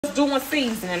doing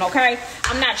seasoning, okay?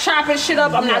 I'm not chopping shit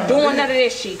up. I'm not doing none of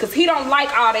that shit. Because he don't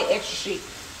like all that extra shit.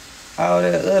 All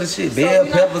that other shit, bell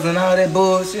peppers and all that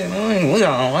bullshit. We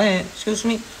don't, excuse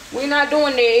me. We not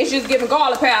doing that. It's just giving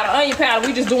garlic powder, onion powder.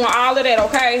 We just doing all of that,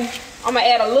 okay? I'm going to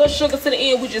add a little sugar to the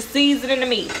end. We just seasoning the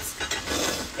meat.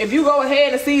 If you go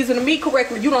ahead and season the meat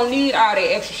correctly, you don't need all that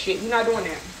extra shit. We're not doing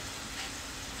that.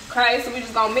 Okay, so we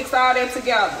just going to mix all that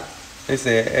together. They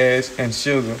said ash and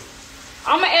sugar.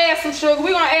 I'm going to add some sugar.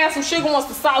 We're going to add some sugar once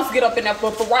the sauce get up in there.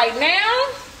 But for right now,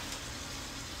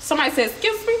 somebody said,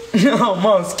 excuse me? No,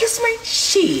 mom, excuse me?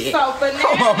 Shit. So for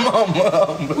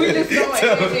now, we just going to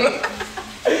add it.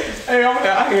 Hey,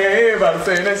 I hear everybody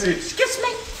saying that shit. Excuse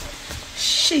me?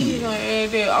 Shit. We gonna add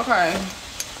that. Okay.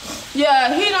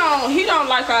 Yeah, he don't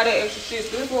like all that extra shit.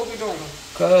 So this is what we doing.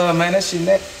 Cause man, that shit,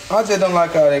 I just don't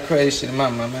like all that crazy shit in my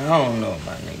mind, man. I don't know,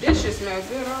 my nigga. This shit smells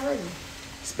good already.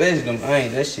 Especially them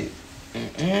onions, that shit.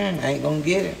 Ain't gonna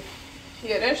get it.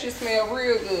 Yeah, that shit smell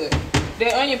real good.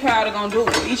 That onion powder gonna do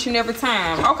it each and every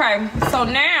time. Okay, so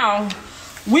now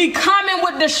we coming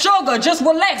with the sugar. Just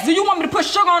relax. Do you want me to put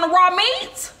sugar on the raw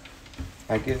meat?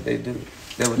 I guess they do.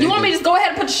 You want me to just go ahead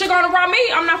and put the sugar on the raw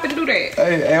meat? I'm not finna do that.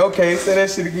 Hey, okay, say that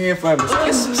shit again for me.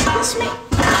 Excuse me.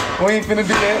 We ain't finna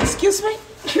do that. Excuse me.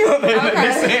 They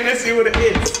saying that shit with an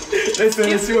S. They saying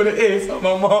that shit with an S on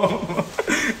my mom.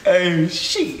 Hey,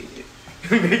 shit.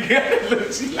 Go ahead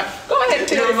and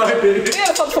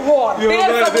fill some water.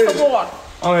 Fill some water.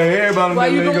 Oh, yeah, everybody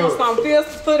while you doing something,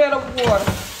 fill that up with water.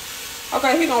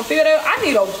 Okay, he gonna fill that. I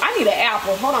need an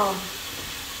apple. Hold on.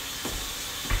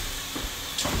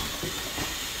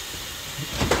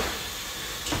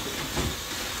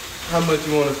 How much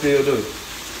you want to fill though?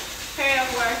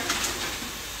 Halfway.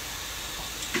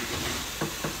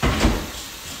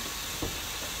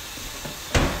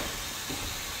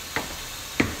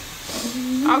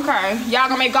 Okay, y'all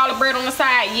gonna make garlic bread on the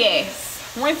side?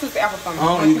 Yes. Rinse this apple for me. I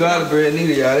don't eat garlic bread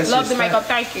neither, y'all. Love to make up.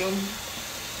 Thank you.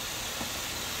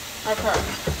 Okay.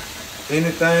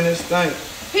 Anything that stink.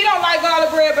 He don't like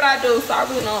garlic bread, but I do, so I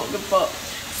really don't give a fuck.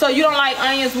 So you don't like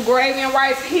onions with gravy and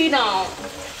rice? He don't.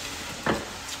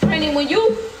 I mean, when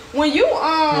you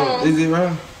Is it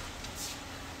round?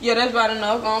 Yeah, that's about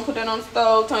enough. Gonna put that on the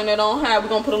stove, turn that on high. We're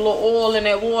gonna put a little oil in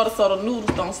that water so the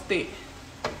noodles don't stick.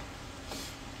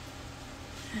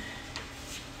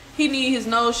 He need his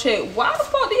nose checked. Why the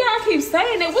fuck do y'all keep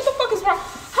saying that? What the fuck is wrong?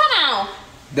 Hold on.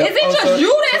 Is it just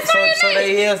you that's saying that? So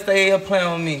they here, stay here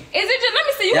playing with me. Is it just, let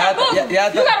me see, you got a booger. You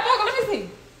got a booger, let me see.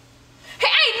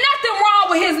 Hey, ain't nothing wrong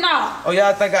with his nose. Oh,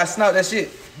 y'all think I snuck that shit?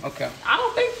 Okay. I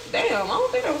don't think they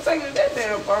was taking it that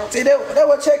damn far. See, that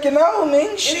was checking on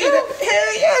me. Shit,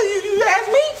 hell yeah, you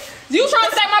asked me. You trying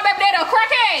to say my baby daddy a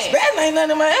crackhead? That ain't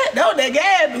nothing in my head. That was that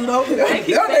gas dude, though. That was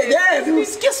that gas dude.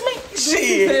 Excuse me.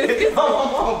 Shit. That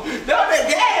was that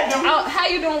gas dude. How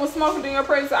you doing with smoking in your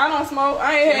pregnancy? I don't smoke.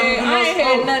 I ain't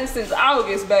had nothing since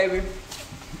August, baby.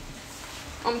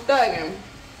 I'm thugging.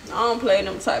 I don't play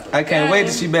them type of I can't wait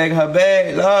till she bag her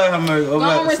bag. Lord have mercy. Go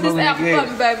on, rinse this apple for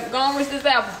me, baby. Go on, rinse this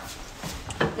apple.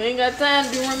 We ain't got time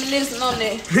to be reminiscing on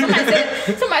that.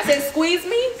 Somebody said, squeeze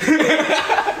me.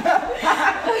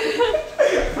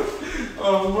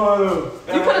 Oh,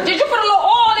 mother. Did you put a little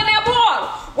oil in that bottle?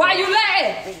 Why you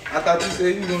laughing? I thought you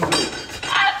said you was gonna do it.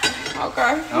 Okay.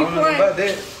 I don't know about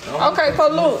that. Okay, for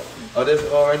Luke. Oh, that's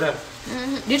all right there.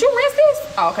 Did you rinse this?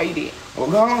 Oh, okay, you did. Well,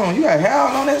 go on. You got hair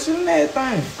on that shit and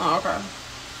everything. Oh, okay.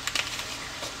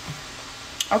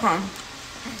 Okay.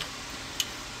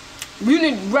 You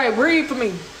need to read for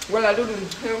me. What I do to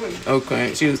tell me.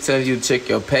 Okay, she was telling you to check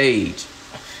your page.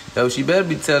 Though she better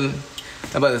be telling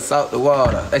about the salt the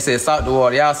water. They said salt the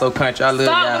water. Y'all so country. I love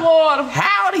y'all. Salt the water.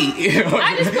 Howdy.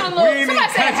 I just put a little.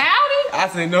 Somebody said howdy. I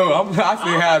said no. I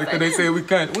said howdy because they said we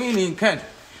country. We ain't even country.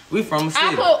 We from the city.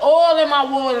 I put oil in my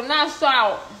water, not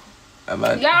salt.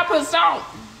 Y'all put salt.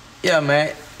 Yeah,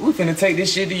 man. We finna take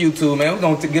this shit to YouTube, man. We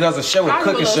gonna get us a show, a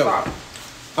cooking show. Salt.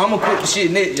 I'm gonna cook the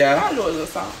shit next, y'all. I do a little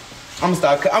salt. I'm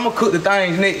gonna cook the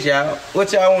things next, y'all.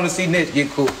 What y'all want to see next get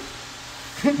cooked?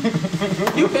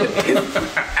 You finna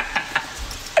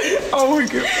oh my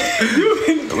god. You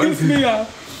finna piss me off.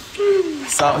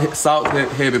 Salt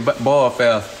heavy, boil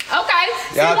fast. Okay.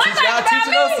 Y'all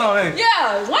teaching us something.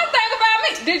 Yeah, one thing about me.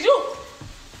 Did you?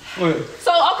 What?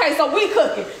 So we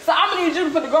cooking. So I'm gonna need you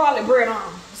to put the garlic bread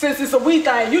on. Since it's a we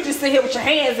thing, you just sit here with your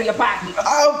hands in your pocket.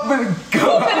 I'm finna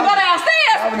go. You finna go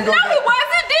downstairs? No, he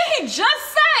wasn't. Did he just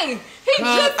say? He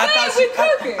just said we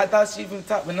cooking. I thought she from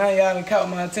top, but now y'all done caught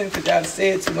my attention because y'all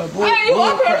said too much bull crap. You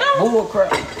up here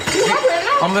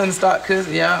now? I'm gonna start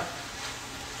cussing y'all.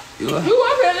 You up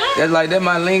here now? That's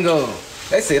my lingo.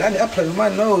 They said I play with my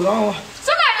nose on.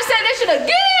 Somebody said that shit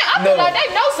again. I'm feel like they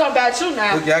know something about you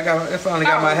now. Look, I finally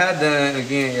got my hair done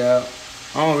again, y'all.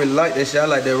 I don't really like that shit. I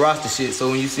like that roster shit. So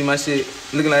when you see my shit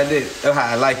looking like that, that's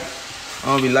how I like it. I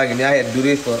don't be liking it. I had to do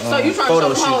this for so you trying to show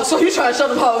them hoes? So you trying to show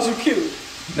them hoes you cute?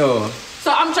 No.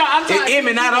 So I'm trying.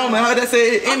 Emmy not on me. How that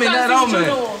say? Emmy not on me.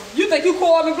 You think you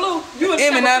Corbin Blue? You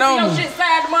Emmy not on me. Shit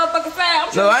side, the motherfucking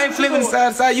side. No, I ain't flipping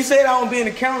side to side. You said I don't be in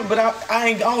the camera, but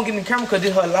I don't get in the camera because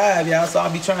it's her live, y'all. So I'll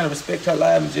be trying to respect her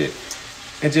live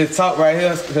and just talk right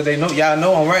here because they know y'all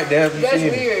know I'm right there. That's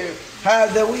weird. How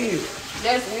is that weird?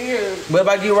 That's weird. But if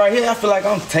I get right here, I feel like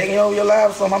I'm taking over your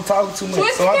live or something. I'm talking too much.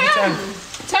 Twist so I be trying to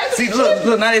see.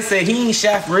 Look. Now they say he ain't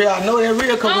shy for real. I know that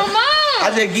real. Cause I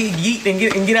just get geeked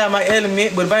and get out of my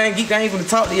element. But if I ain't geeked, I ain't gonna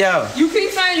talk to y'all. You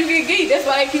keep saying you get geeked. That's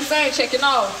why they keep saying checking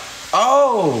off.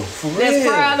 Oh, for real. That's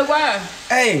probably why.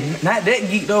 Hey, not that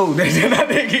geek though. Not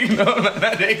that geek. No, not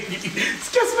that geek.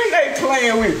 Excuse me, they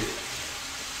playing with me.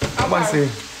 I'm about to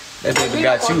say that baby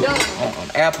got you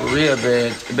on Apple real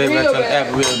bad. The baby got you on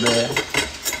Apple real bad.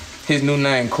 His new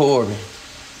name Corbin.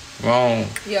 Wrong.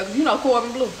 Yeah, you know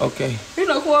Corbin Blue. Okay. You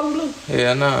know Corbin Blue.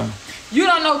 Yeah, nah. You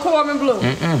don't know Corbin Blue.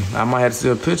 I might have to see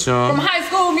a picture on. From High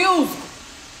School Musical.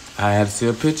 I had to see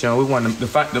a picture on. We want the main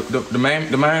character.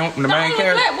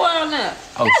 Black boy on that.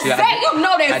 Oh shit! Zach, you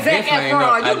know that Zac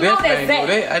Efron. You know that Zac.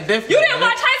 I definitely. You didn't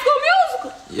watch High School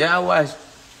Musical? Yeah, I watched.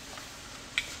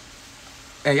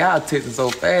 Hey, y'all texting so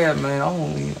fast, man. I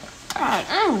don't even.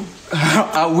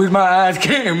 I wish my eyes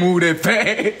can't move that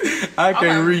fast. I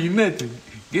can't read nothing.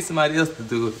 Get somebody else to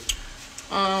do it.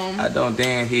 I don't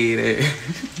damn hear that.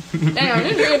 Damn,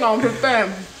 this nigga don't prepare.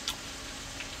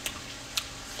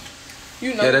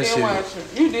 You know, you did watch it.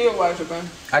 You did watch it, man.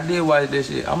 I did watch that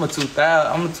shit. I'm a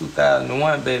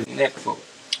 2001 baby. Next for.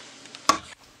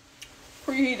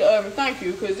 Preheat the oven. Thank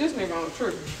you, because this nigga on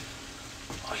tripping.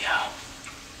 Oh, y'all.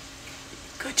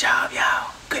 Good job,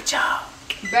 y'all. Good job.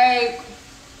 Bake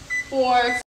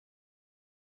for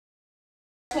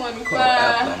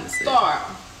 25. Start.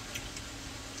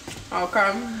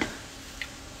 Okay.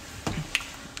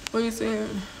 What you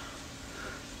saying?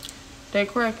 They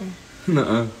cracking.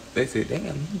 Nuh-uh. They said,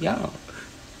 damn, y'all.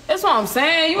 That's what I'm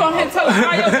saying. You on here telling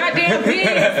all your goddamn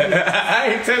business. I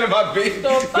ain't telling my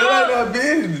business. That ain't my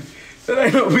business. That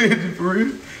ain't no business for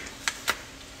real.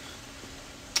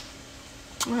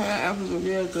 That apples are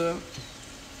real good.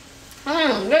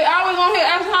 They always on here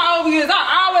asking how old he is.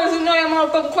 I always know that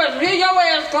motherfucking question. Here your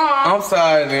ass gone. I'm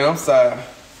sorry, man. I'm sorry.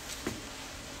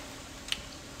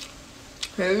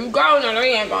 Here you go now.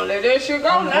 They ain't gonna let that shit go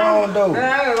I'm now. grown, though. They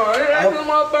ain't gonna let that shit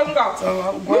motherfucking go.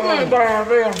 I'm grown. You ain't grown,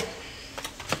 real.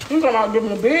 You talking about giving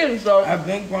the business, though. I've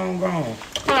been grown.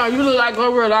 You look like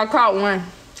Gorilla. I caught one.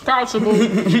 Caught your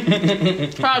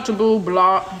boo. Caught your boo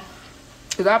block.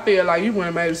 Because I feel like you wouldn't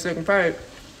have made the second page.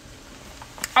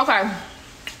 Okay.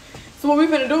 So what we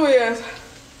finna do is,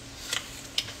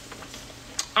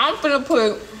 I'm finna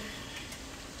put.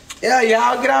 Yeah,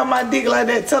 y'all get out my dick like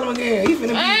that. Tell him again. He finna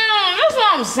be. Damn, that's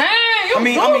what I'm saying. You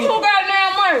too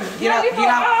goddamn much.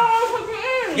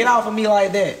 Get off of me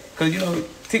like that. Cause you know,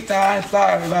 TikTok, I ain't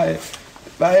sorry about it.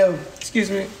 Excuse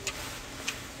me.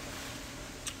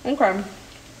 Okay.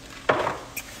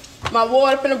 My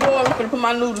water finna boil. I'm finna put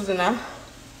my noodles in there.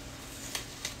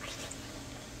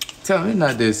 Tell me it's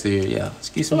not that serious, y'all.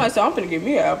 Excuse me. Somebody said I'm finna get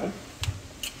me an apple.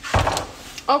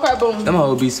 Okay, boom. Them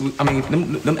hoes be sweet. I mean,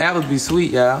 them apples be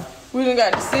sweet, y'all. We done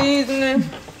got the seasoning.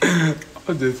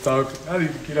 I'm just talking. I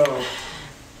need to get off.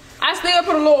 I still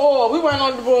put a little oil. We went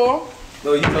on the boil.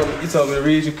 No, you told me to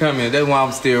read your comment. That's why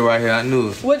I'm still right here. I knew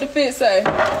it. What the fit say?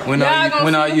 When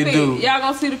all you do? Y'all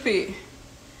gonna see the fit.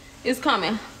 It's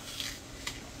coming.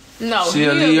 No,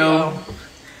 here Leo.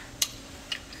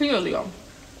 Here Leo.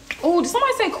 Oh, did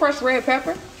somebody say crushed red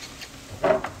pepper?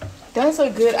 That's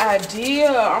a good idea.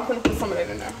 I'm gonna put some of that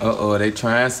in there. Uh-oh, they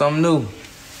trying something new.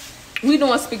 We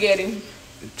doing spaghetti.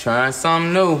 Trying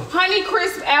something new. Honey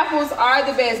Crisp apples are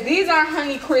the best. These aren't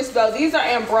Honey Crisp though. These are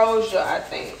Ambrosia, I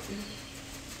think.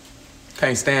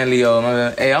 Can't stand Leo.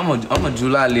 Hey, I'm a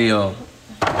July Leo.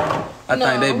 I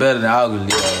think they better than August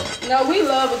Leo. No, we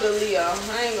love a good Leo.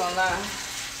 I ain't gonna lie.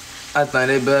 I think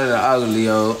they better than August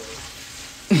Leo.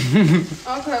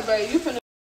 Okay, babe, you finna.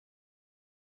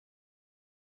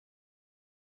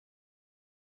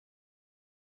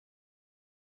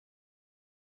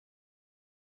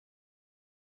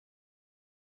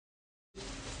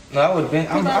 No, I would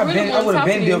have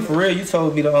been there for real. You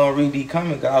told me to read the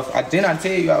comment. I didn't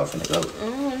tell you I was finna go.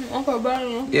 Okay,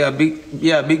 bye.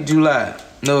 Yeah, big July.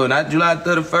 No, not July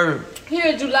 31st.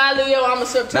 Here, July Leo, I'm a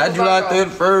September. Not July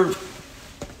 31st.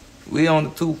 We on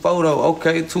the 2 photo.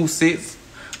 Okay, 2 6,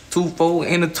 2 4,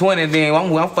 and the 20. Then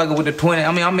I'm fucking with the 20.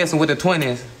 I mean, I'm messing with the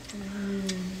 20s.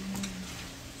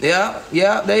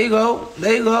 Yeah, there you go.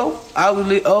 I was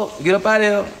get up out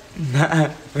of here. Nah.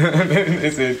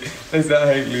 they said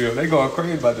I hate Leo. They going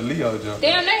crazy about the Leo joke.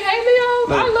 Damn, they hate Leo?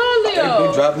 Like, I love Leo.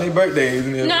 They dropping their birthdays.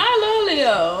 Nah, I love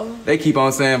Leo. They keep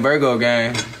on saying Virgo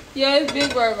gang. Yeah, it's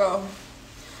big Virgo.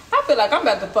 I feel like I'm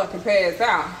about to fucking pass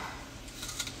out.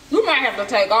 You might have to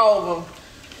take over.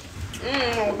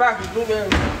 If I can do that.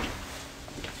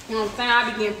 You know what I'm saying?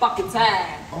 I be getting fucking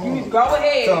tired. You need to go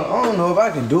ahead. So, I don't know if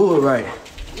I can do it right.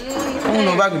 I don't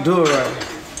know if I can do it right.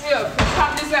 Here,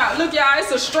 pop this out. Look, y'all,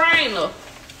 it's a strainer.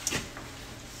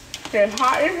 Just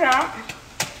hot this out.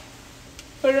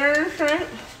 Put it in the sink.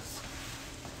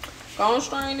 Go and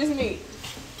strain this meat.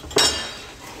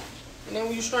 And then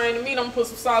when you strain the meat, I'm gonna put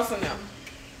some sauce in there.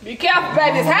 Be careful,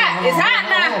 baby. It's hot. It's hot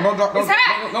now. It's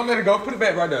hot. Don't let it go. Put it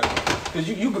back right there. Cause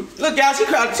you look, y'all. She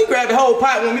grabbed the whole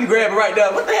pot. Want me to grab it right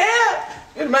there? What the hell?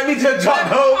 It made me just drop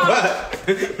the whole pot.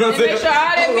 And make sure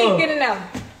all that meat get in there.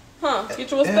 Huh? Get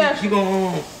you a special. You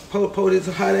gonna pour this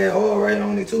hot ass oil right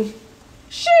on it too?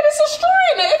 Shit, it's a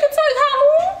strainer. It can take hot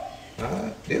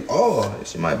oil. It's oil.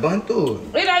 She might burn through it.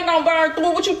 It ain't gonna burn through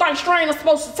it. What you think strainer's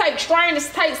supposed to take? Strainers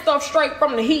take stuff straight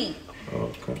from the heat.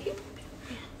 Okay.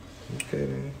 Okay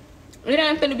then. It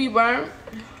ain't finna be burnt.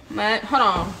 Man, hold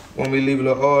on. Want me to leave a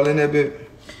little oil in that bit?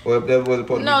 Or if that was supposed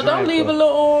to be No, don't leave a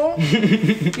little oil.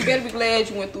 You better be glad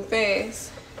you went through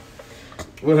fast.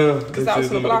 Well, cause I was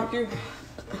gonna block you.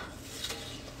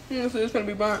 So it's gonna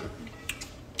be burnt.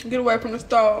 Get away from the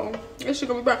stove. This shit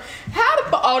gonna be burnt. How the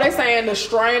fuck? Oh, they saying the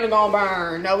strainer gonna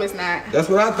burn. No, it's not. That's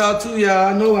what I thought too, y'all.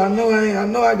 I know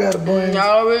I got a brain.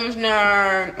 No, it's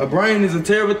not. A brain is a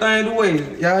terrible thing to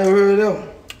waste. Y'all ain't heard it up.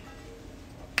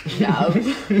 No.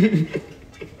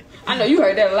 I know you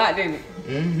heard that a lot, didn't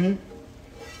you?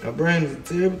 A brain is a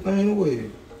terrible thing to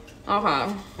waste.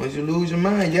 Okay. Once you lose your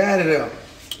mind, you out of there.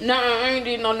 No, I ain't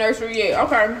did no nursery yet.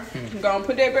 Okay. Gonna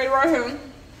put that baby right here.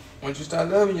 Once you start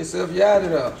loving yourself, you out of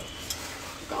there.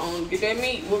 Gonna get that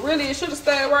meat. Well, really, it should have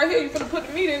stayed right here. You could have put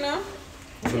the meat in there.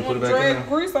 You want to drag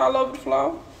grease all over the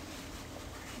floor?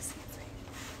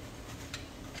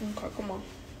 Okay, come on.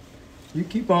 You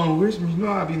keep on wishing me. You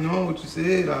know I be knowing what you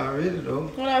said already, though.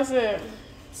 What I said?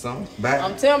 Something back.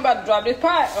 I'm telling about to drop this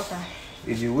pot. Okay.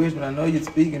 If you wish me, I know you're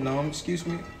speaking on. Excuse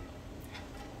me.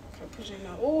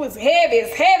 Oh, it's heavy.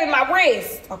 It's heavy, my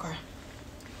wrist. Okay.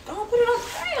 Don't put it on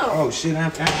down. Oh shit! I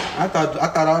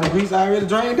thought all the grease I already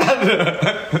drained out of there.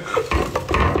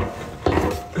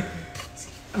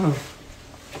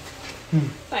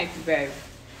 Thank you, baby.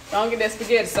 Don't get that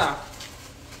spaghetti sauce.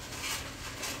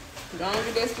 Don't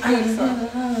get that spaghetti sauce.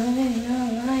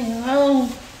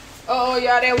 Oh,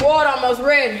 y'all, that water almost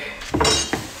ready.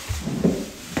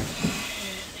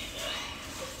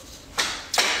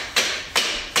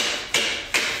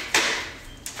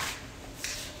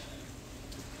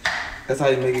 That's how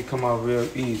you make it come out real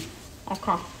easy.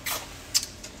 Okay.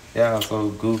 Yeah, so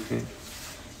goofy.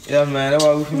 Yeah, man, that's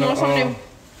why we finna,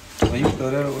 when you throw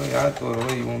that away, I throw it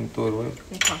away. You want me to throw it away?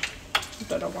 Okay.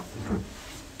 Throw that away.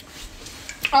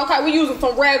 Okay, we using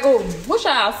some ragu. What's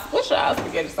y'all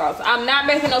spaghetti sauce? I'm not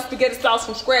making no spaghetti sauce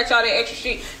from scratch, all that extra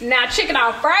shit. Now chicken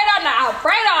Alfredo,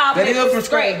 That is from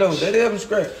scratch, though. That is from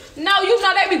scratch. No, you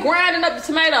know they be grinding up the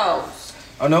tomatoes.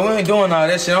 Oh no, we ain't doing all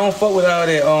that shit. I don't fuck with all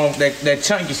that that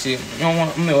chunky shit. I don't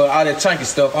want all that chunky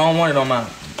stuff. I don't want it on mine.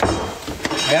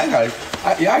 Yeah,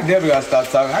 I definitely gotta stop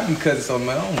talking. I be cussing so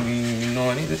man, I don't be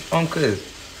knowing it. I'm cussing.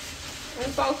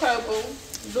 It's okay, boo.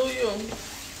 Do you?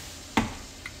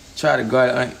 Try to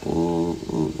guard it.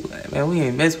 Ooh, man, we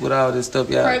ain't mess with all this stuff,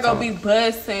 y'all. Prego be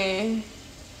busting.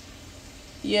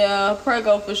 Yeah,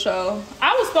 Prego for sure.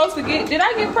 I was supposed to get. Did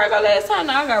I get Prego last time?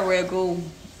 No, I got ragu.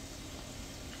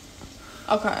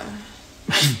 Okay.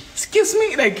 Excuse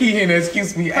me, they keep in there.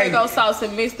 Excuse me. Prego sauce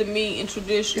and mixed the meat and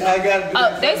traditional. Yeah, I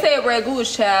gotta do they said ragu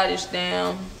is childish.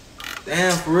 Damn,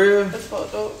 for real? that's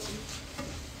fucked up.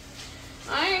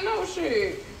 I ain't no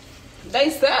shit. They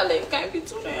sell it. Can't be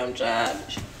too damn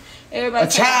childish. Everybody. A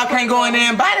child can't go in there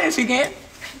and buy that. She can't.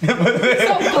 So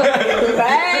fucking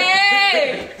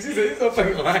lying. She said it's so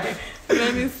fucking lying.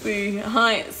 Let me see.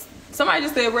 Hunts. Somebody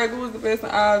just said ragu was the best in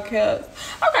all caps.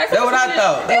 Okay, so that's what I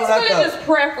thought. That's really just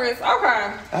preference.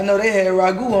 Okay. I know they had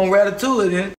ragu on Ratatouille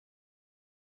then.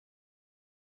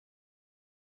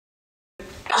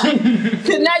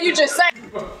 Cause now you just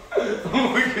saying.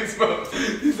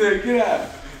 He said, get out.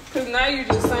 Cause now you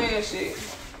just saying shit.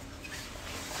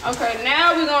 Okay,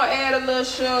 now we gonna add a little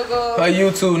sugar. Her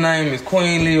YouTube name is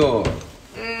Queen Leora.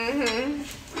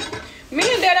 Me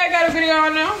and Dad, I got a video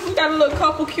on there. We got a little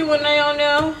couple Q&A on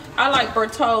there. I like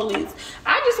Bertolli's.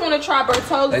 I just want to try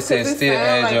Bertolli's. They said still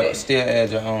add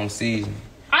your own seasoning.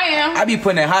 I am. I be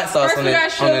putting that hot sauce on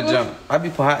that sugar. jump. I be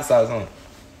putting hot sauce on it.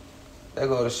 There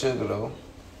go the sugar though.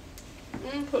 I'm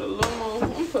gonna put a little more.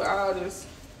 I'm gonna put all this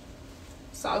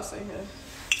sauce in here.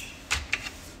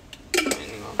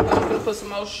 I'm gonna put some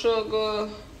more sugar.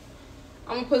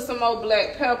 I'm gonna put some more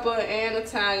black pepper and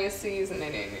Italian seasoning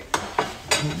in it.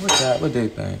 What they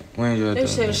think? When you They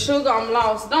said sugar, I'm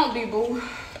lost. Don't be, boo.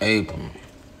 April.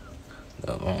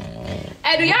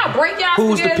 Hey, do y'all break y'all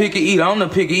Who's spaghetti? the picky eater? I'm the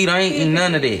picky eater. I ain't eating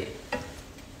none of that.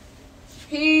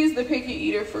 He's the picky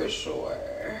eater for sure.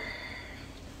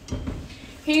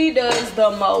 He does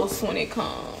the most when it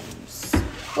comes.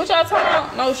 What y'all talking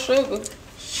about? No sugar.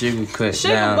 Sugar cuts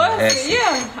Sugar down the busted, acid.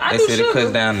 yeah. I They do said sugar. it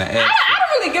cuts down the acid. I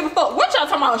don't really give a fuck what y'all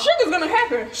talking about. Sugar's gonna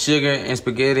happen. Sugar and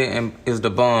spaghetti and is the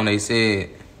bomb. They said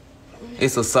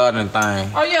it's a southern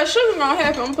thing. Oh yeah, sugar gonna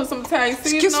happen. I'm gonna put some Italian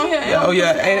seasoning on here. Oh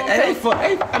yeah,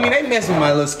 I mean they mess with my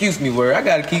little excuse me word. I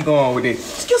gotta keep going with it.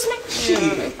 Excuse me.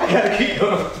 Shit. I gotta keep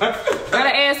going.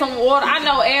 Gotta add some water. I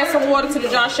know, add some water to the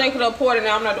jar, shake it up, pour it in.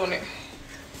 I'm not doing it.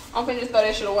 I'm finna just throw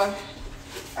that shit away.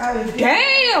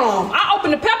 Damn! I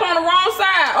opened the pepper on the wrong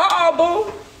side. Uh-oh,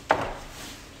 boo.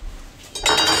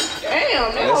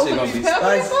 Damn, they That shit opened gonna be these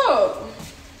peppers spicy. up.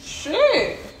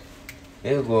 Shit.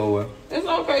 It'll go away. It's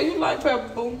okay. You like pepper,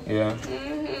 boo. Yeah.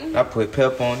 I put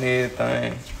pepper on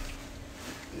everything.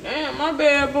 Damn, my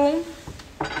bad, boo.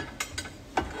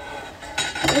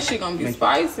 This shit gonna be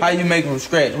spicy. How you make from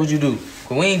scratch? What you do?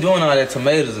 Cause we ain't doing all that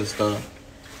tomatoes and stuff.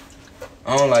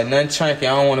 I don't like nothing chunky.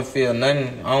 I don't want to feel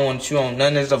nothing. I don't want to chew on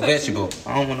nothing that's a vegetable.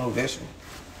 I don't want no vegetable.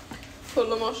 Put a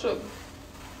little more sugar.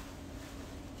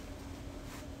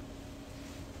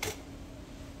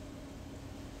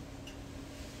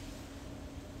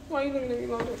 Why you looking at me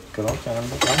like that? Cause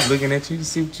I'm looking at you to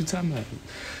see what you talking about.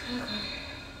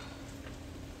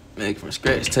 Make from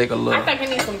scratch, take a little. I think it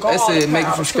needs some They garlic said make it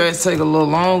powder, from too. scratch, take a little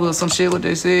longer. Some shit. What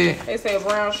they said? They said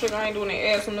brown sugar. I ain't doing that.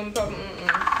 Add some lemon pepper.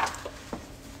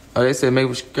 Oh, they said make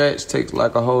from scratch takes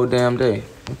like a whole damn day.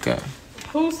 Okay.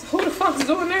 Who the fuck's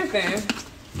doing that then?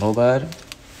 Nobody.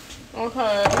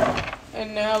 Okay.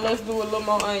 And now let's do a little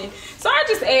more onion. So I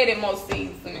just added more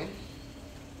seasoning.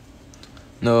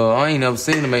 No, I ain't never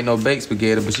seen her make no baked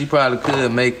spaghetti, but she probably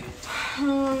could make it. I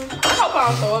hope I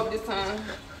don't throw up this time.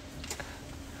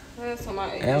 That's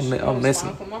somebody Yeah, I'm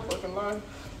missing. for my fucking life.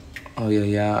 Oh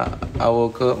yeah. I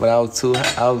woke up, but I was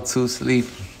too sleepy.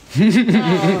 See,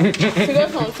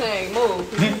 that's what I'm saying.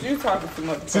 Move. You talking too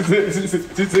much. She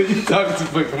said you talking too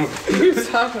fucking much. You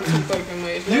talking too fucking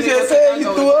much. You just said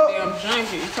you threw up. Damn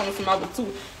junkie. You talking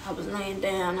something I was laying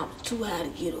down. I was too high to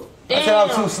get up. Damn. I said I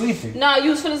was too sleepy. No, you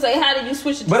was finna say how did you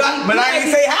switch it? But I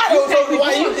ain't say how though. So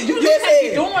why you just can't be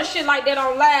said? doing shit like that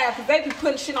on live, cause they be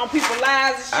putting shit on people's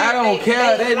lives and shit. I don't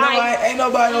care. Ain't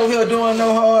nobody over here doing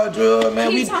no hard drug,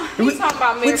 man. We talking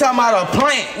about a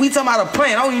plant. We talking about a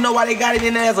plant. I don't even know why they got it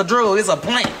in there as a drug. It's a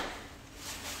plant.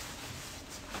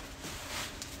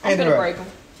 I'm gonna break them.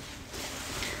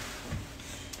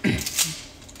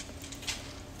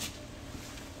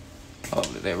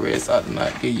 Hopefully that red sauce do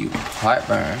not give you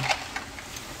heartburn.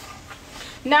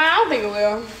 Nah, I don't think it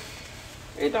will.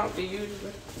 It don't be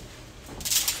usually.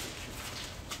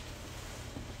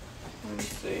 Let me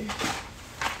see.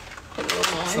 Put a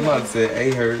little more in Somebody said,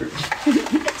 "Hey, heard."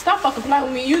 Stop fucking playing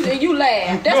with me. You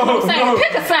laugh. That's what I'm saying.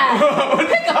 Pick a side.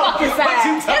 Pick a fucking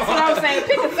side. That's what I'm saying.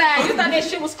 Pick a side. You thought that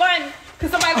shit was funny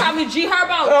because somebody called me G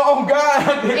Herbo. Oh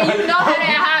God! And you know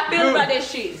how I feel about that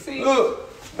shit. See? Look.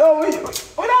 No, when I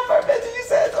first met you, you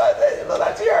said so. I said it look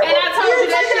like you heard. And I told you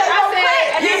that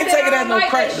shit. You ain't take it as no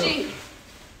crack though. Shit.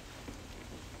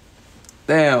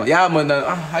 Damn, y'all must know.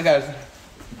 I got.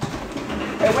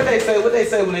 Hey, what they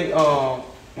say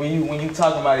when you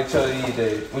talking about each other these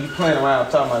days? When you playing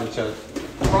around talking about each other?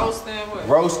 Roasting what?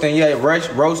 Roasting, yeah,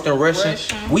 roasting, Russian.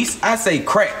 Russian. I say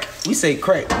crack. We say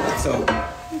crack. So.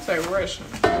 You say Russian.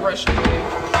 Russian.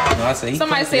 No, I say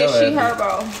somebody said she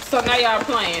Herbo. So now y'all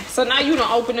playing. So now you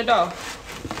done open the door.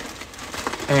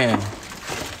 Damn.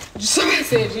 Somebody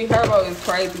said G Herbo is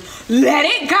crazy. Let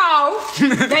it go.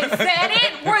 They said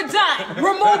it. We're done.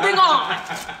 We're moving on.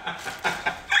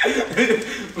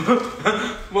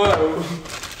 Whoa.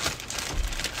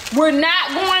 We're not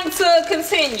going to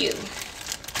continue.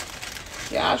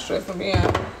 Y'all stressing me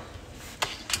out.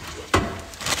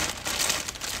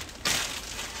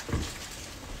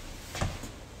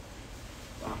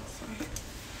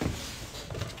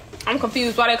 I'm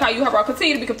confused why they call you Herbo.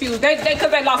 Continue to be confused. They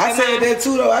cause they lost their mind. I said that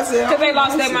too though. I said cause they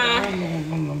lost their mind. I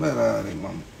don't know about all that,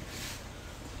 mama.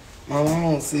 Mama, I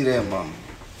don't see that, mama.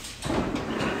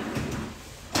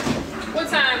 What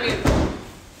time is it?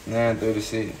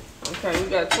 9:36. Okay, we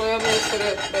got 12 minutes for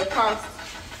that pasta.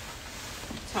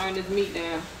 turn this meat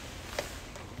down.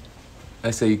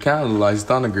 They say you kind of like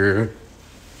Stunner Girl.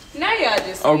 Now y'all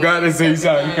just. Oh God, they say you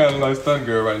kind of like Stunner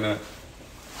Girl right now.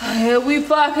 Here we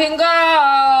fucking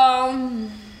go.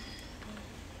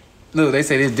 Look, they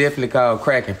say this definitely called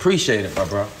cracking. Appreciate it,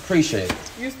 bro. Appreciate it.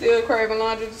 You still craving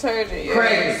laundry detergent?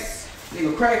 Yes.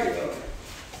 Nigga, crack it though.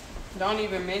 Don't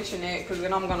even mention it, cause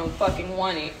then I'm gonna fucking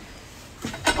want it.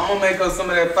 I'm gonna make us some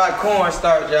of that fat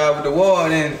cornstarch, y'all, with the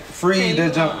water and then freeze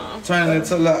that junk, turn it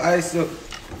into a little ice up.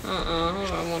 I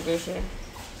don't want this shit.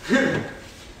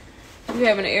 You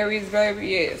having an Aries, baby?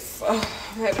 Yes. Oh,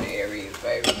 I'm having an Aries,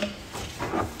 baby.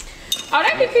 Oh,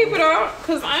 they can keep it up,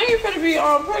 cause I ain't finna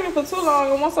be pregnant for too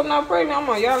long. And once I'm not pregnant, I'm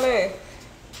on y'all ass.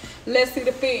 Let's see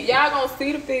the fit. Y'all gonna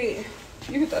see the fit.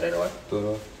 You can throw that away. Throw it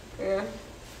off. Yeah.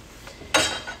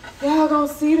 Y'all gonna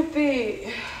see the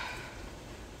fit.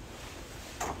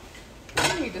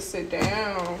 I need to sit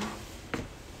down.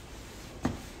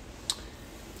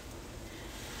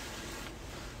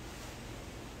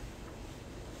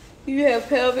 You have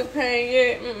pelvic pain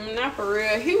yet? Not for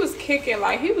real. He was kicking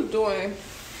like he was doing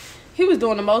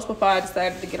the most before I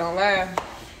decided to get on live.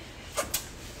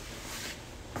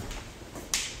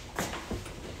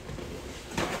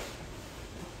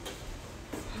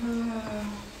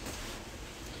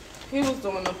 He was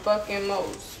doing the fucking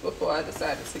most before I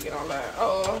decided to get on live.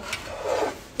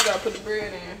 Uh-oh. You gotta put the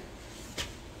bread in.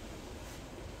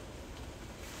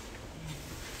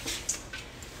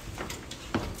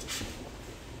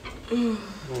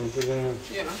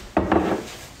 Yeah.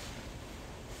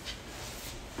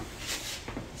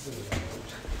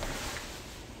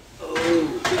 Put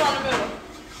it on the middle.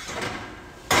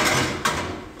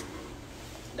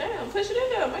 Damn, push it in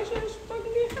there. Make sure it's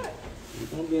fucking get hot.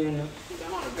 It's gonna be in there. Put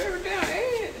that on the very down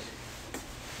edge.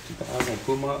 I'm gonna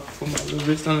put my little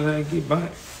wrist under there and get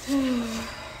back.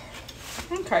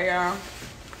 Okay, y'all.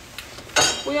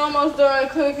 We almost done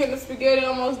cooking. The spaghetti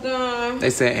almost done. They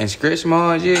say, and stretch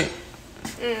marks yet?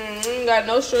 Ain't got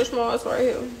no stretch marks right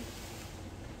here.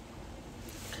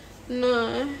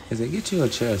 None. They say, get you a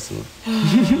chair, son.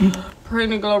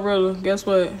 Pregnant Glorilla. Guess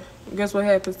what? Guess what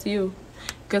happens to you?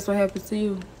 Guess what happens to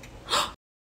you?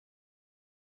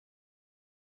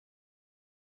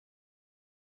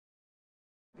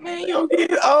 Man, you don't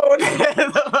get old. Who is this?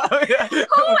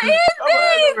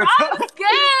 I'm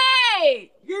scared.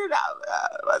 Get it out.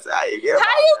 What's how you get him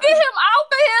How you get him out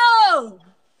of here?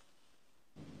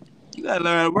 You gotta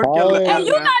learn how to work your leg. And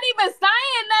you not even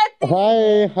saying nothing.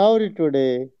 Hi, how are you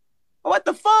today? What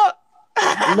the fuck?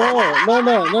 No.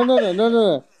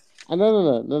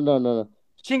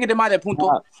 Chingue de madre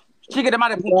punto. Chingue de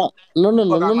madre punto. No.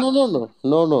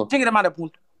 Chingue de madre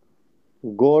punto.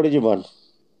 God is one.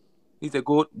 He said,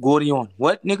 Gordion.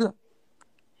 What, nigga?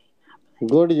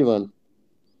 God is one.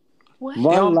 What?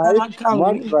 One life,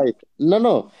 one choice.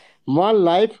 No. One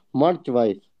life, one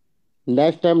choice.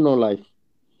 Next time, no life.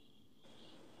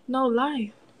 No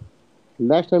life.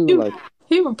 Next time, no life.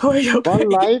 He report your One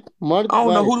life, one choice. I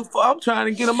don't know who the fuck. I'm trying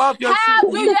to get him off your How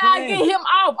shit. do y'all get him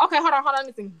off? Okay, hold on. Let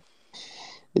me see.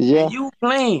 Yeah. You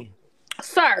playing.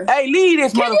 Sir. Hey, leave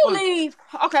this Can motherfucker. you leave?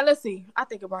 Okay, let's see. I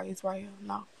think it's right here.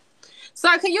 No.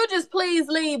 Sir, can you just please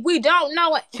leave? We don't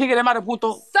know it. Chingue de madre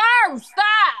punto. Sir,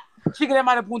 stop. Chingue de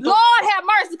madre punto. Lord have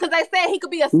mercy, because they said he could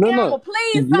be a scammer. No.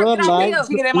 Please, sir, Your get out life.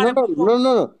 here.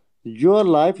 No. Your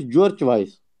life, your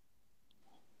choice.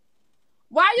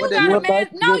 Why you What got a your man? life,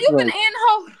 No, your you can choice. end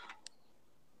her.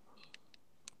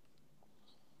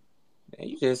 Man,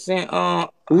 you just sent No.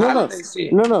 holiday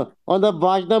shit. No. On the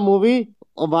watch the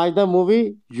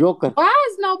movie Joker. Why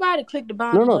is nobody click the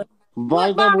bottom No. button? Watch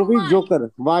the bottom movie line?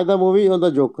 Joker. Watch the movie on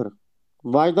the Joker.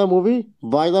 Watch the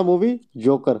movie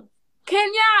Joker. Can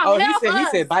y'all Oh, help us? he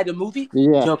said, buy the movie?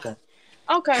 Yeah. Joker.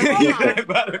 Okay, hold on. He said,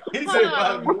 buy the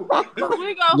movie.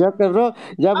 We go. Joker, bro.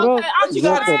 Yeah, bro. Okay, I'm You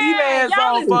got Joker. Steve ass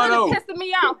Y'all on is for really though. pissing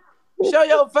me off. Show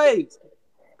your face.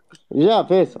 Yeah,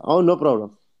 face. Oh, no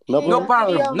problem. No No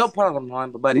problem. problem,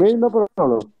 man, buddy. Me, no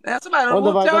problem. Now, somebody On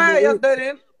the whooped your Bible ass movie- yesterday,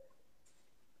 then.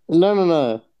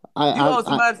 No. You owe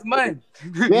somebody some money.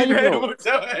 Where you from?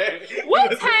 What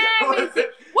time is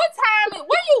it?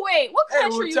 Where you at? What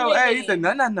country you in? Hey, he said,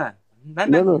 no. No.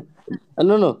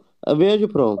 Where you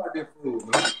from?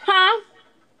 Huh?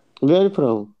 Where you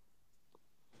from?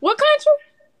 What country?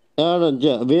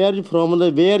 Where you from?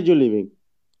 Where you living?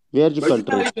 Where you But you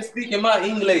country? not even speaking my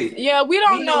English. Yeah, we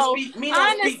don't know. Me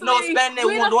don't speak no Spanish.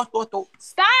 we don't-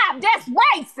 Stop. That's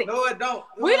racist. No, it don't.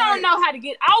 We don't know how to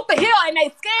get off the hill, and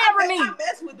they scaring me. I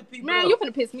mess with the people. Man, you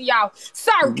finna piss me off.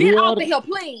 Sir, get off the hill,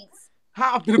 please.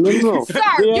 How the No. Sir,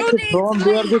 Where you you need from? to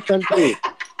Where leave. you country?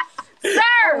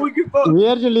 Sir, Where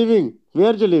you living?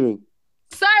 Where you living?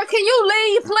 sir, can you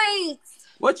leave, please?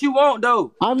 What you want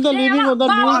though? I'm the living on the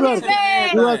New York,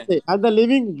 USA. I'm the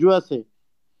living USA.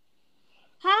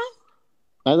 Huh?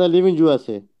 I'm the living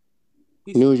USA.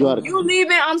 New York. You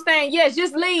leaving? I'm saying yes.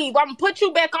 Just leave. I'm gonna put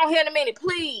you back on here in a minute,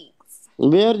 please.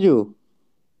 Where you?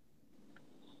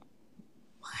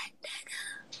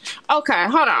 Okay,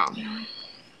 hold on.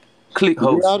 Click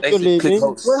Where host. are They you said click living?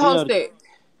 host. We're hosted.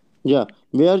 Yeah.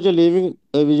 Where you living?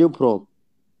 You from?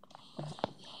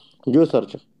 You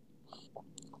search.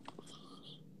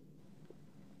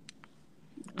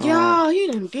 Y'all, he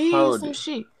done did hold some it.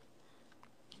 shit.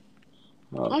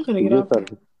 Oh. I'm gonna get You up. search.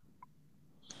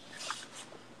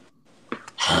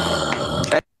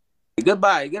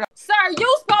 Goodbye. Get out. Sir,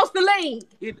 you supposed to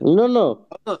leave. No.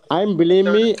 I'm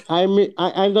blame me.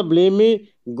 I'm the blame me.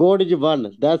 God is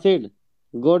one. That's it.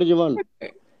 God is one.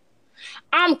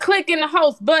 I'm clicking the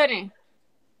host button.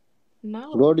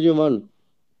 No. God is one.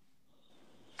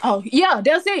 Oh, yeah,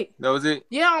 that's it. That was it.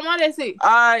 Yeah, I'm on that's it.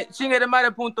 Alright, chinga de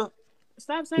madre punto.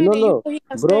 Stop saying that. You No. know he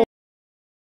has Bro.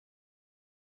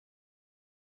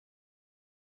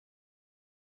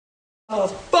 the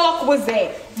fuck was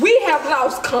that? We have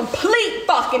lost complete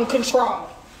fucking control.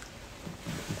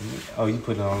 Oh, you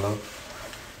put it on low.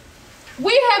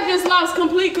 We have just lost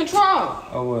complete control.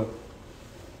 Oh what?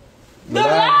 The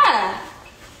lie.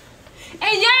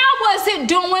 And y'all wasn't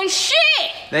doing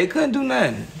shit. They couldn't do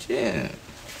nothing. Yeah.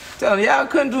 Tell them y'all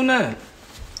couldn't do nothing.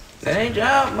 That ain't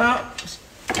y'all, man.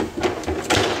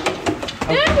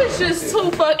 That was just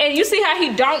too fuck. And you see how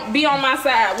he don't be on my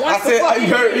side. Once I said,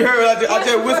 you heard I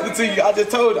just whispered to you. I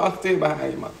just told you. I'm still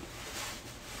behind you, man.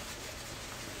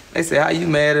 They say, how you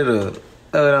mad at her? That's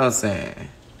what I'm saying.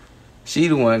 She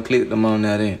the one clicked them on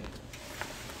that end.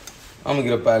 I'm gonna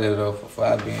get up out of here though before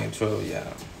I be in trouble,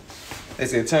 y'all. They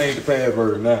said, change the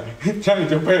password now. Change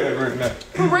your password now.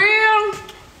 For real?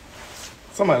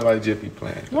 Somebody like just be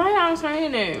playing. Why y'all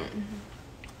saying that?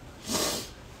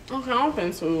 Okay, I'm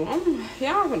finna too.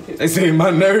 Y'all finna piss. They say my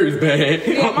nerves bad.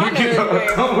 Yeah, my nerves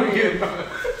bad. I'm gonna get my...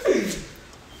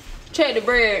 Check the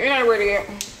bread. It ain't ready yet.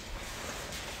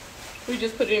 We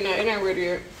just put it in there. It ain't ready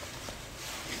yet.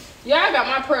 Y'all got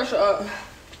my pressure up.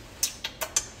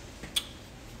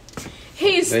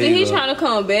 He's trying to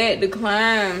come back,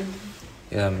 decline.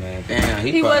 Yeah, man. Damn,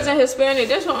 He wasn't Hispanic.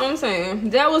 That's what I'm saying.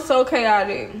 That was so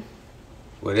chaotic.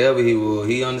 Whatever he was,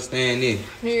 he understand this.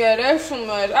 Yeah, that's too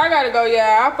much. I gotta go, y'all.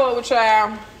 I fuck with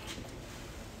y'all.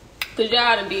 Cause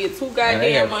y'all done did too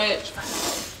goddamn much.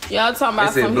 Y'all talking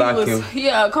about some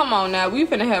yeah, come on now. We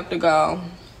finna have to go.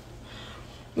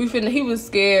 He was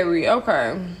scary.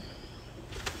 Okay.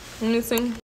 Let me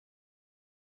see.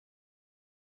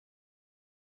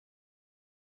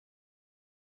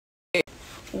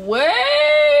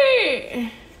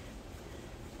 Wait.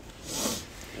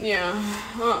 Yeah.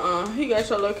 He got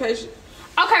your location.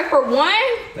 Okay, for one,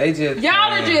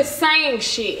 y'all are just saying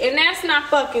shit, and that's not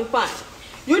fucking fun.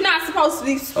 You're not supposed to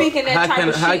be speaking that type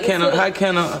of shit. How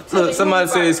can look, somebody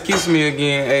say excuse me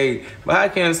again, hey, but how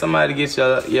can somebody get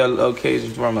your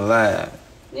location from a live?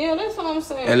 Yeah, that's what I'm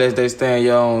saying. Unless they stay in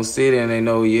your own city and they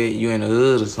know you in the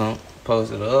hood or something,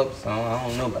 posted up or something. I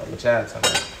don't know about what y'all talking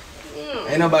about. Yeah.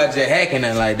 Ain't nobody just hacking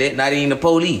nothing like that, not even the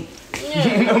police.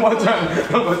 Yeah.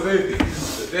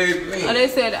 They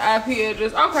said the IP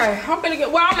address. Okay, I'm gonna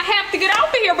have to get off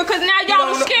of here because now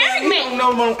y'all scaring me. You don't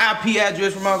know no IP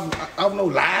address from off no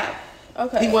live.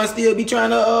 Okay. He want to still be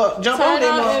trying to jump on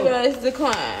them. Address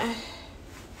decline.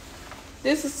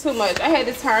 This is too much. I had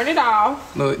to turn it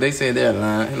off. Look, they said they're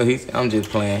lying. Look, I'm just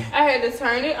playing. I had to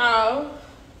turn it off.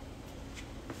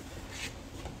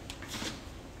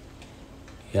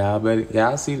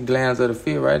 Y'all see the glands of the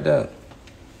feet right there.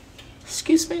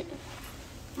 Excuse me.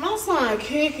 My son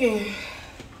kicking.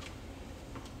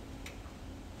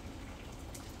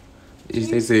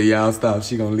 They said y'all stop.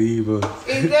 She gonna leave us.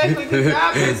 Exactly, because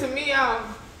y'all pissing me off.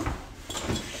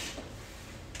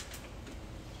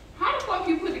 How the fuck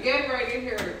you put the Gatorade in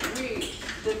here with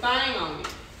the thing on it?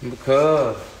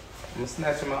 Because I'm gonna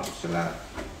snatch him out. Chill out.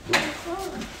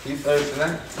 You thirsty now?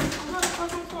 How the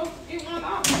fuck I'm supposed to get one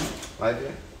off? Like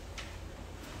that?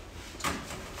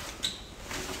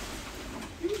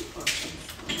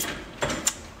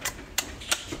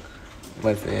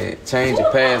 What's that? Change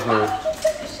your password.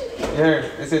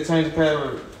 Here, it said change your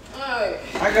password. Alright.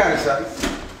 I got it, Shotty.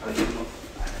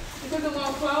 Because it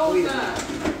won't close now.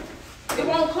 It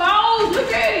won't close.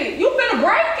 Look at it. You finna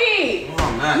break it.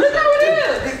 Oh, man. Look how it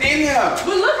is. It's in here.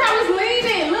 But look how it's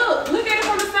leaning. Look at it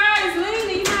from the side. It's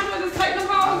leaning. You might as well just take the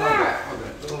balls out.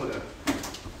 Okay, over there.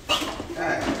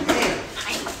 God damn.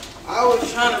 I was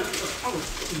trying to.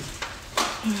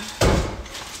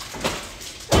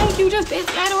 Thank you. Just bitch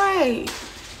that away.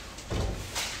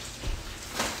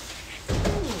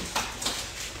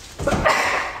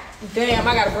 Damn,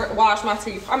 I gotta wash my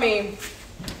teeth. I mean,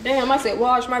 damn, I said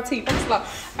wash my teeth. I'm slow.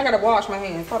 I gotta wash my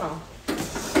hands. Hold on.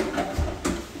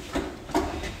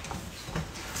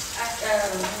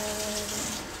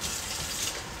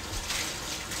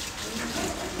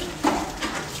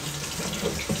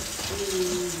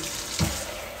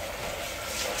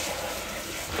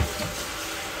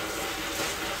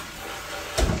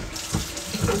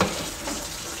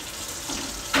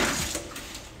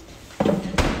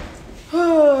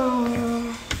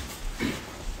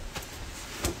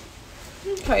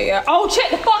 Okay, yeah. Oh,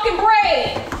 check the fucking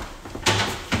bread.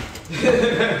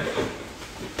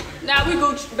 Now we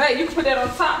go, babe, you can put that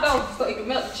on top though, so you can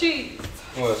melt the cheese.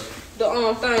 What?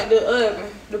 The thing, the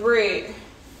oven, the bread.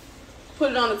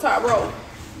 Put it on the top row.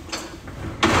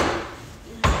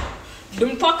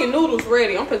 Them fucking noodles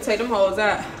ready. I'm gonna take them hoes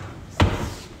out.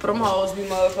 For them hoes be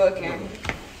motherfucking.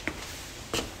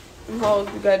 Them hoes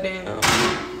be goddamn.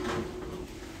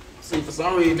 See, for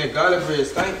some reason that garlic bread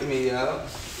stank to me, y'all.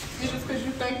 It's just because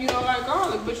you think you don't like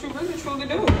garlic, but you really truly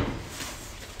do.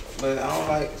 But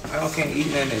I can't eat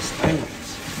none that stink.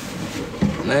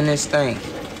 None that stink.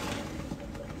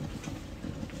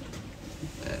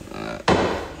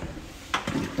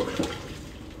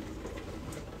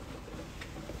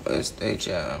 What state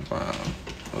y'all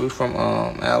from? We from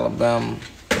Alabama.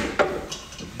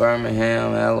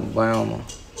 Birmingham, Alabama.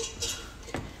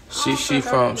 She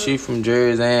from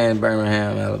Jersey and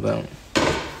Birmingham, Alabama.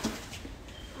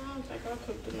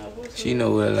 She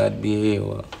know what it like to be here.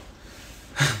 Well.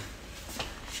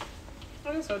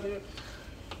 I guess I did.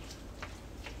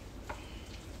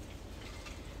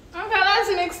 Okay, let's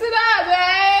mix it up,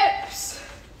 babes.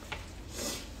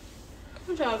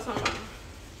 What y'all talking about?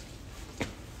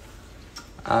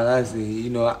 All I see, you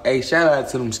know, hey, shout out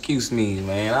to them excuse me,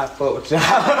 man. I fuck with y'all. I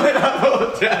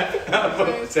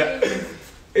fuck with y'all.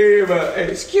 Everybody,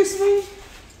 hey, excuse me.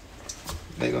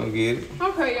 They gonna get it.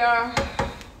 Okay, y'all.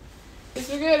 The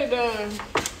spaghetti done.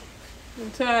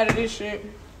 I'm tired of this shit.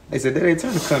 They said they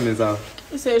turn the comments off.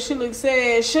 He said she looks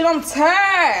sad. Shit, I'm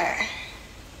tired.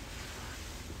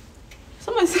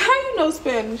 Somebody said, how you know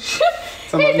Spanish?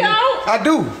 He don't. I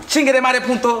do. Chingue de madre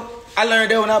punto. I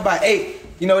learned that when I was about 8.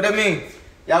 You know what that mean?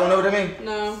 Y'all know what that mean?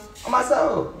 No. On my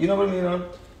soul. You know what I mean, huh?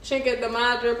 Chingue de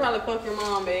madre, probably fuck your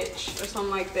mom, bitch. Or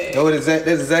something like that. No, that's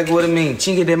exactly what it means.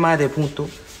 Chingue de madre punto.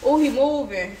 Oh, he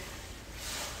moving.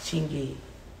 Chingue.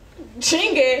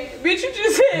 Chingue? Bitch, you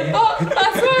just said fuck.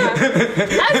 I swear.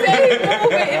 I said he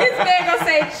moving, and this man gonna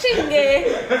say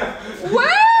chingue.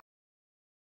 What?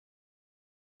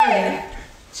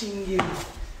 Chingue.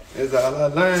 That's all I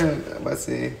learned. I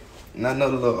said, not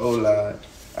another little hola,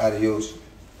 adios.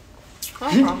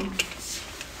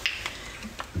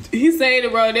 He saying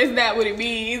it, bro. That's not what it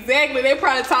means. Exactly. They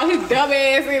probably taught his dumb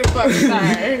ass in the fucking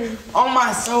time. On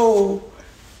my soul,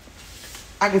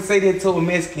 I can say that to a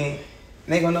Mexican.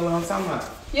 They gonna know what I'm talking about.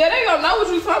 Yeah, they gonna know what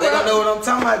you talking They about. gonna know what I'm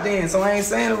talking about then. So I ain't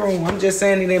saying it wrong. I'm just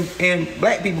saying it in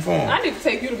black people form. I need to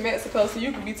take you to Mexico so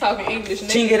you can be talking English.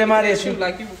 Chingue de madre. You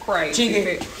like you were crazy.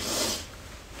 Chingue.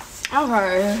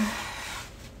 Okay.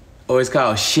 Oh, it's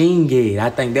called shinge. I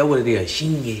think that's what it is.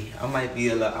 Shinge. I might be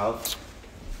a little out.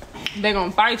 They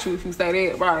gonna fight you if you say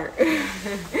that, right?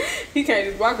 He can't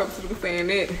just walk up to them saying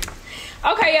that.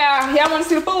 Okay, y'all wanna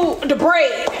see the food? The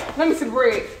bread. Let me see the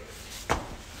bread.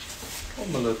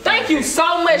 Thank you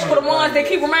so much for the ones that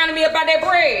keep reminding me about that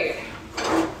bread.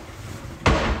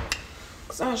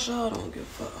 Cause I sure don't give a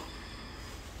fuck.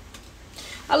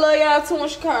 I love y'all too in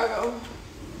Chicago.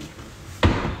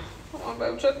 Come on,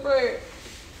 baby, check the bread.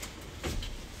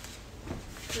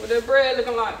 What that bread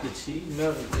looking like? The cheese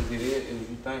melted if it is, if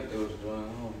you think it was dry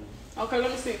home. Okay,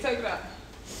 let me see. Take it out.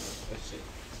 That's it.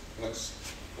 Let's.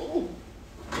 Ooh.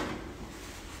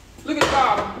 Look at the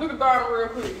bottom. Look at the bottom real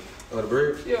quick. Oh, the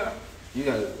bread? Yeah. You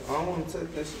got it. I don't want to touch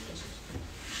that shit.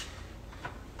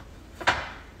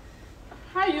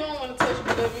 How you don't want to touch it,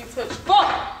 but let me touch it?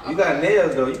 Fuck! You got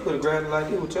nails though. You could have grabbed it like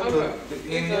this with your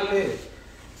Okay. in your leg.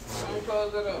 Let me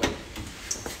close that up.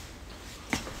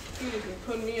 You just been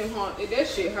putting me in hard. That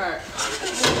shit hurt.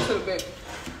 Move to the back.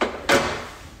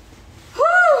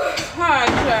 Whew! Alright,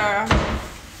 y'all.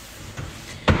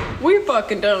 We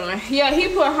fucking done. Yeah, he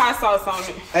put hot sauce on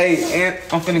it. Hey, and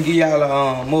I'm finna give y'all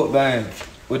a mukbang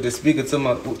with the speaker to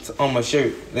my on my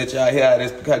shirt. Let y'all hear how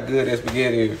good that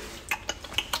spaghetti is.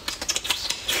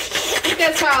 What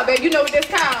that's called, babe? You know what that's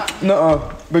called?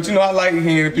 Nuh-uh. But you know I like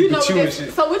hearing people You know chewing what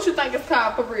shit. So what you think it's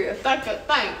called for real? Think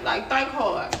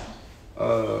hard.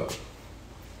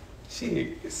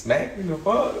 Shit, smacking the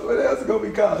fuck. What else is gonna be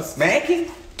called?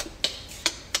 Smacking?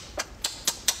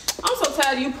 I'm so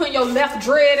tired of you putting your left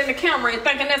dread in the camera and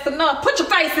thinking that's enough. Put your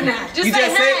face in there. Just You say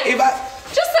just hey. said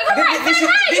Just say,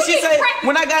 Did she say,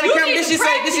 when I got in camera, did she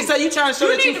say, you trying to show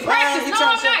that you fine? No,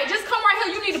 I'm not. Just come right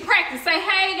here. You need to practice. Say,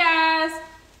 hey, guys.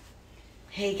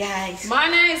 Hey, guys. My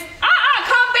name's...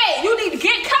 come back. You need to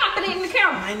get confident in the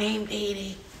camera. My name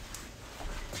Daddy.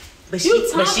 But she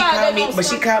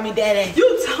called me Daddy.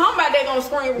 You talking about they gonna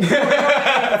scream?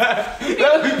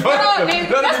 That'll be funny.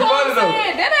 That's what I'm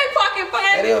saying. That ain't fucking funny.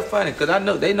 That is funny, because I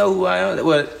know they know who I am.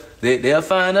 Well, they'll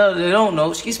find out they don't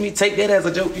know. Excuse me, take that as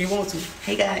a joke if you want to.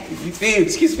 Hey, guys, you feel?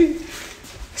 Excuse me.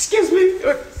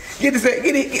 Get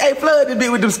it. Hey, flood this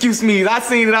bit with them excuse me. I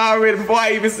seen it already before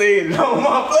I even said it. No,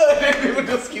 my flood this bit with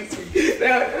them excuse me.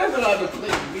 That's what I'm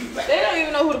doing. They don't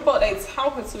even know who the fuck they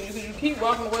talking to because you keep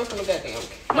walking away from the goddamn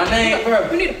camera. My name, bro.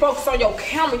 You need to focus on your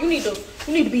camera. You need to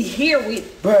be here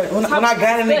with. Bro, when I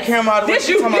got in the camera,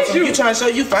 you trying to show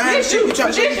you fine. You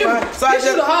trying to show you fine. So I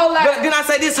just the whole life. But then I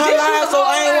say this whole life, so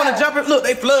I ain't want to jump it. Look,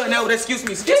 they flooding out. Excuse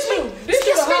me. This you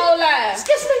the whole life.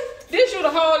 Excuse me. This you the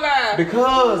whole life.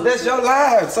 Because that's your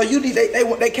life. So you need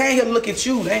they can't here to look at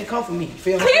you. They ain't come for me.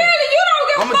 Feel me? Clearly, you don't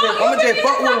give a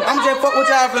fuck. I'm just fuck with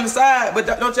y'all from the side, but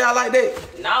don't y'all like that?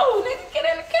 No, nigga, get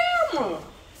in the camera.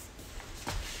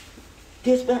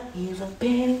 This one is a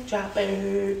penny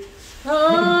dropper.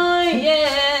 Oh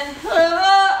yeah.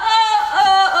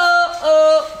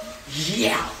 Oh.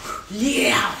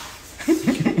 Yeah.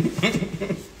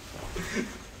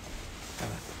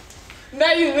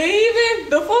 Now you leaving?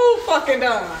 The food fucking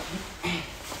done.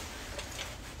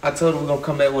 I told her we're gonna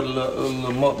come back with a little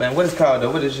mukbang. What is it called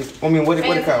though? What is it? I mean, what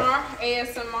it called?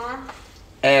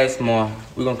 ASMR.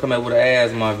 We're gonna come back with an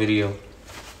ASMR video.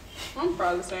 I'm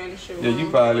probably saying the shit. Yeah, you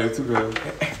probably too, girl.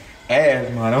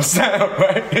 ASMR don't sound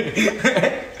right.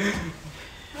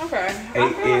 Okay.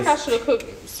 I feel like I should have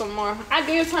cooked some more. I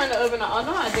did turn the oven on.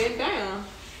 Oh no, I didn't. Damn.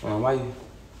 Why you?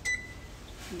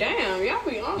 Damn, y'all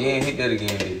be on. You ain't hit that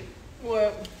again, baby.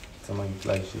 What? Somebody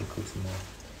like you should have cooked some more.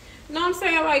 No, I'm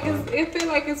saying like it feel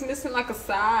like it's missing like a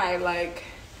side, like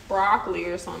broccoli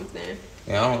or something.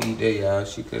 Yeah, I don't eat that, y'all.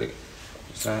 She could have.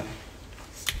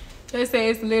 They say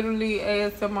it's literally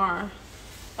ASMR.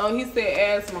 Oh, he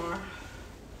said ASMR.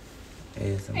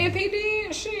 ASMR. If he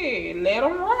did, shit, let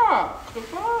him rock. The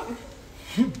fuck?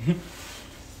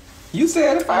 You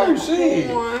said it first, shit.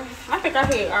 Corn. I think I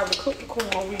had already cooked the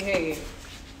corn we had.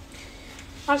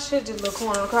 I should just look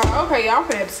corn in the car. Okay, y'all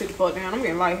finna have to sit the fuck down. I'm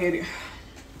getting lightheaded.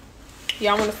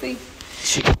 Y'all wanna see?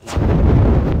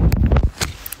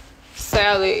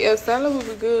 Salad. Yeah, salad would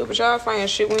be good, but y'all find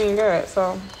shit we ain't got,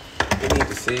 so. We need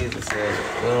the Caesar salad.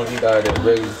 We don't eat all that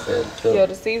regular salad. Yeah,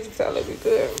 the Caesar salad be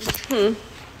good.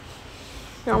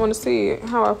 Y'all wanna see it?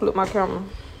 How I flip my camera?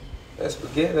 That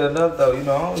spaghetti enough though, you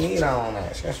know, I don't need all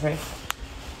that. Excuse me.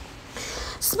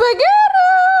 Spaghetti!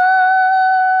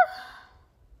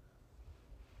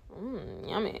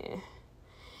 Yummy.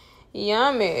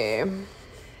 Yummy.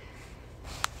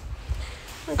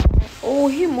 Okay. Oh,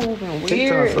 he moving weird.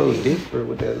 TikTok so different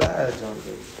with that live on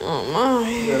it. Oh my.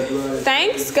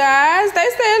 Thanks, guys. They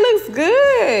say it looks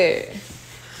good.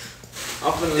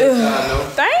 I'm finna let y'all know.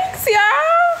 Thanks,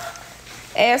 y'all.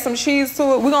 Add some cheese to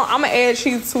it. I'm gonna add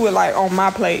cheese to it like on my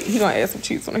plate. He gonna add some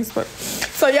cheese on his plate.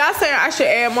 So y'all saying I should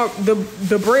add more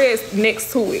the bread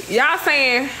next to it. Y'all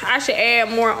saying I should add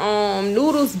more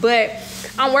noodles, but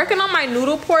I'm working on my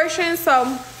noodle portion,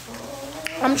 so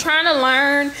I'm trying to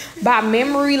learn by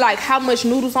memory like how much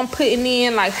noodles I'm putting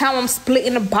in, like how I'm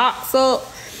splitting the box up.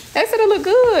 They said it look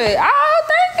good. Oh,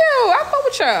 thank you. I fuck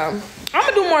with y'all. I'm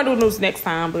gonna do more noodles next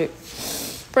time, but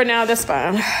for now that's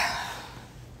fine.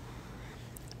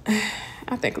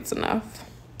 I think it's enough.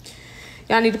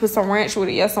 Y'all need to put some ranch with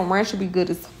it. Yeah, some ranch would be good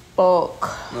as fuck.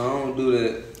 No, I don't do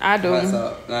that. I do. Hot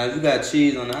sauce. Now, if you got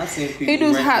cheese on it, I seen people He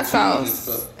do ranch hot with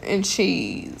sauce and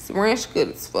cheese. Ranch good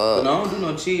as fuck. But no, I don't do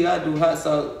no cheese. I do hot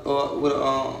sauce with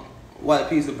a white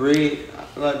piece of bread.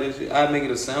 I like that shit. I make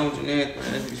it a sandwich and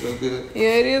everything. That be so good. Yeah,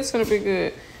 it is gonna be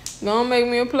good. Gonna make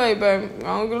me a plate, baby.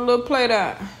 Gonna get a little plate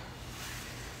out.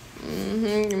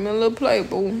 Give me a little plate,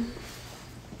 boo.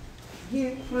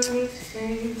 I'm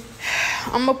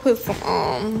gonna put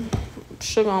some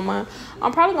sugar on mine.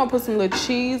 I'm probably gonna put some little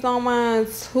cheese on mine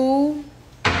too.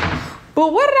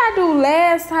 But what did I do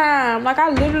last time? Like I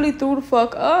literally threw the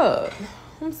fuck up.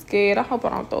 I'm scared. I hope I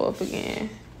don't throw up again.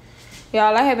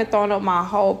 Y'all, I haven't thrown up my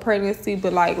whole pregnancy,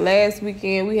 but like last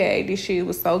weekend we had this shit. It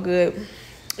was so good.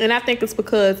 And I think it's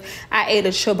because I ate a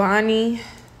Chobani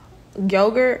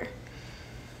yogurt.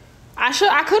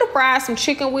 I could have fried some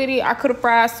chicken with it. I could have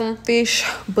fried some fish,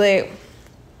 but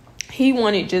he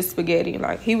wanted just spaghetti.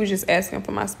 Like he was just asking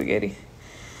for my spaghetti.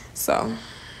 So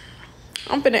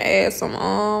I'm gonna add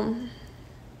some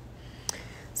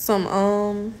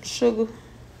sugar.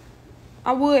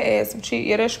 I would add some cheese.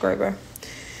 Yeah, that's great, bro.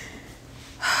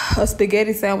 A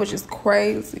spaghetti sandwich is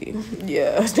crazy.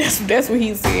 Yeah, that's what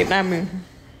he said, not me.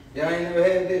 Y'all ain't never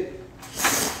had that?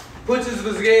 Put your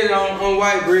spaghetti on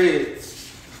white bread.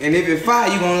 And if it's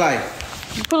fire, you gonna like it.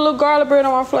 Put a little garlic bread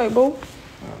on my plate, boo.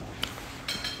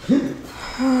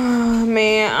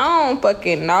 Man, I don't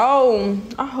fucking know.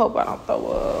 I hope I don't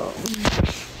throw up.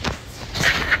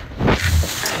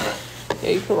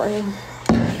 Yeah, you put right here.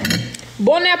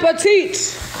 Bon appetit,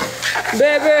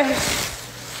 baby.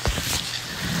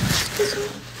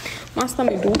 My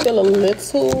stomach do feel a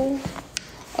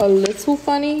little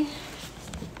funny.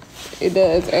 It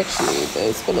does, actually. It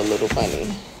does feel a little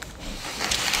funny.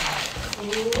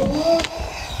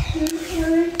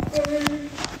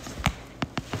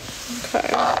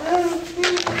 Okay.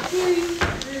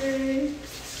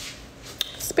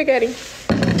 Spaghetti.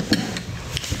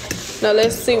 Now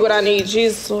let's see what I need.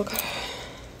 Jesus, look.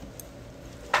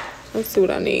 Let's see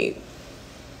what I need.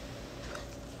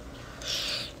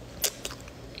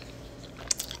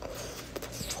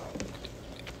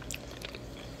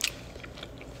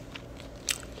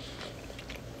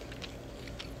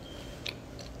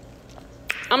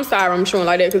 I'm sorry I'm chewing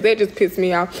like that because that just pissed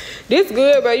me off. This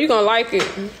good, but you gonna like it.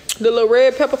 The little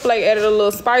red pepper flake added a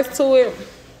little spice to it.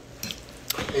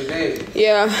 It did.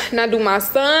 Yeah. Now do my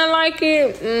son like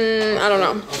it? I don't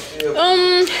know.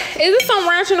 Is there some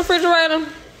ranch in the refrigerator?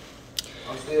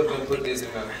 I'm still gonna put this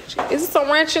in there. Is there some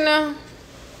ranch in there?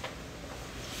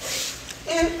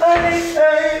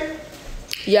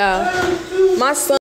 Yeah. My son.